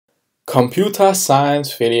Computer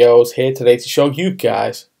science videos here today to show you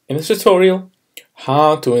guys in this tutorial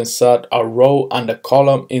how to insert a row and a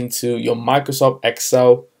column into your Microsoft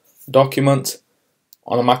Excel document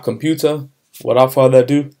on a Mac computer. Without further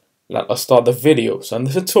ado, let us start the video. So in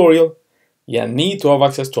this tutorial, you need to have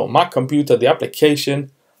access to a Mac computer, the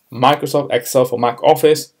application Microsoft Excel for Mac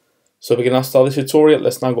Office. So we're going to start this tutorial.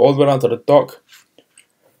 Let's now go all the way down to the dock,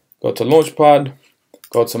 go to Launchpad,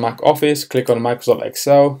 go to Mac Office, click on Microsoft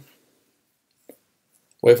Excel.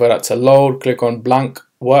 Wait for that to load, click on blank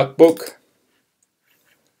workbook.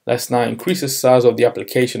 Let's now increase the size of the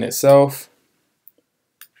application itself.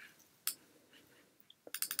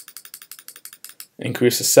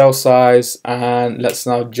 Increase the cell size, and let's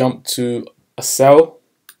now jump to a cell,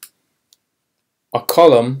 a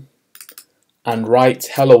column, and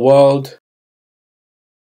write hello world.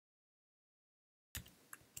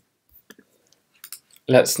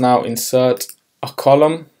 Let's now insert a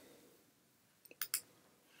column.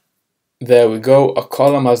 There we go, a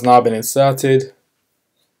column has now been inserted.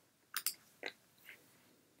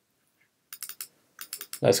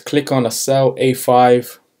 Let's click on a cell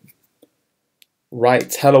A5,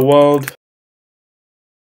 write hello world.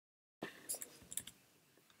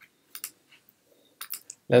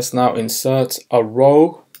 Let's now insert a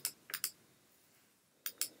row.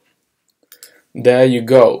 There you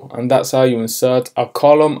go, and that's how you insert a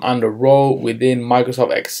column and a row within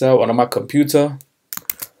Microsoft Excel on a Mac computer.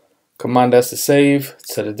 Command S to save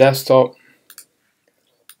to the desktop.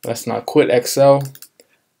 Let's now quit Excel.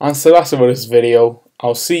 And so that's it for this video.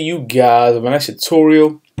 I'll see you guys in the next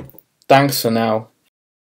tutorial. Thanks for now.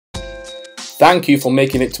 Thank you for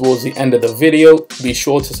making it towards the end of the video. Be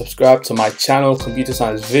sure to subscribe to my channel, Computer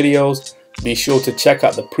Science Videos. Be sure to check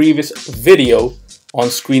out the previous video on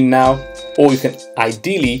screen now, or you can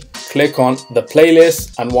ideally click on the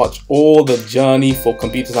playlist and watch all the journey for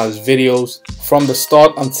computer science videos from the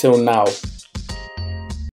start until now.